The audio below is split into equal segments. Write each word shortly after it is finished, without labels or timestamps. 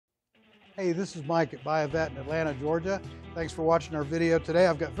Hey, this is Mike at Buy a Vet in Atlanta, Georgia. Thanks for watching our video today.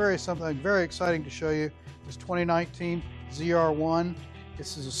 I've got something very exciting to show you. This 2019 ZR1.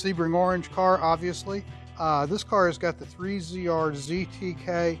 This is a Sebring Orange car, obviously. This car has got the 3ZR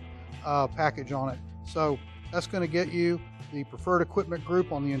ZTK package on it. So that's going to get you the preferred equipment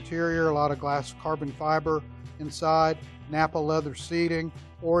group on the interior, a lot of glass carbon fiber inside, Napa leather seating,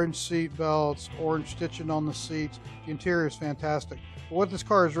 orange seat belts, orange stitching on the seats. The interior is fantastic. But what this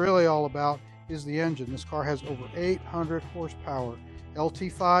car is really all about is the engine. This car has over 800 horsepower,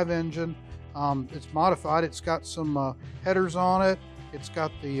 LT5 engine. It's modified. It's got some headers on it. It's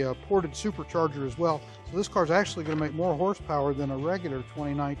got the ported supercharger as well. So this car is actually going to make more horsepower than a regular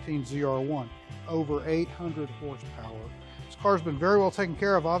 2019 ZR1. Over 800 horsepower. This car's been very well taken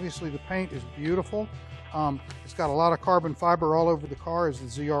care of. Obviously the paint is beautiful. It's got a lot of carbon fiber all over the car, as the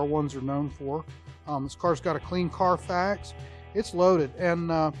ZR1s are known for. This car's got a clean Carfax. It's loaded, and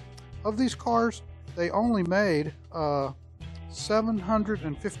of these cars, they only made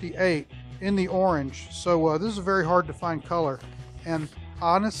 758 in the orange. So this is a very hard to find color. And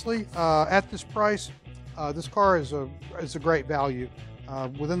honestly, at this price, this car is a great value.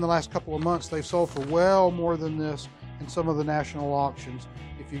 Within the last couple of months, they've sold for well more than this in some of the national auctions.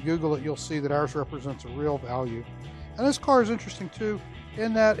 If you Google it, you'll see that ours represents a real value. And this car is interesting too,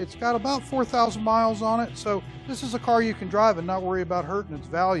 in that it's got about 4,000 miles on it. So this is a car you can drive and not worry about hurting its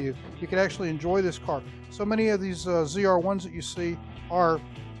value. You can actually enjoy this car. So many of these ZR1s that you see are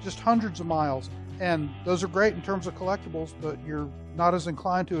just hundreds of miles. And those are great in terms of collectibles, but you're not as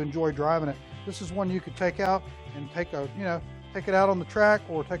inclined to enjoy driving it. This is one you could take out and take it out on the track,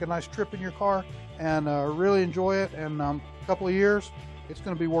 or take a nice trip in your car and really enjoy it. And a couple of years, it's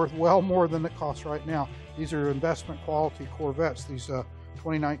going to be worth well more than it costs right now. These are investment quality Corvettes, these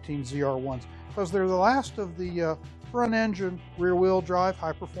 2019 ZR1s, because they're the last of the front engine, rear wheel drive,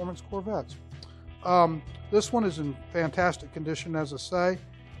 high performance Corvettes. This one is in fantastic condition, as I say.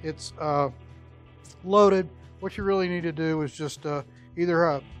 It's loaded. What you really need to do is just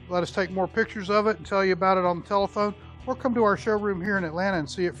either let us take more pictures of it and tell you about it on the telephone, or come to our showroom here in Atlanta and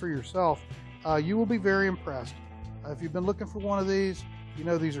see it for yourself. You will be very impressed. If you've been looking for one of these, you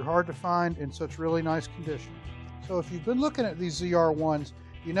know these are hard to find in such really nice condition. So if you've been looking at these ZR1s,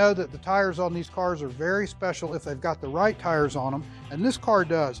 you know that the tires on these cars are very special if they've got the right tires on them, and this car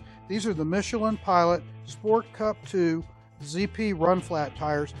does. These are the Michelin Pilot Sport Cup 2 ZP runflat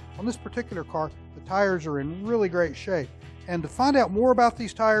tires. On this particular car, the tires are in really great shape. And to find out more about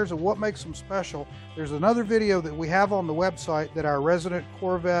these tires and what makes them special, there's another video that we have on the website that our resident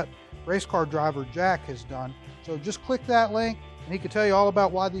Corvette race car driver Jack has done. So just click that link and he can tell you all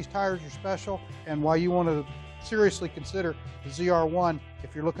about why these tires are special and why you want to seriously consider the ZR1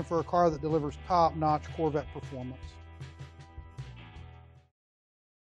 if you're looking for a car that delivers top-notch Corvette performance.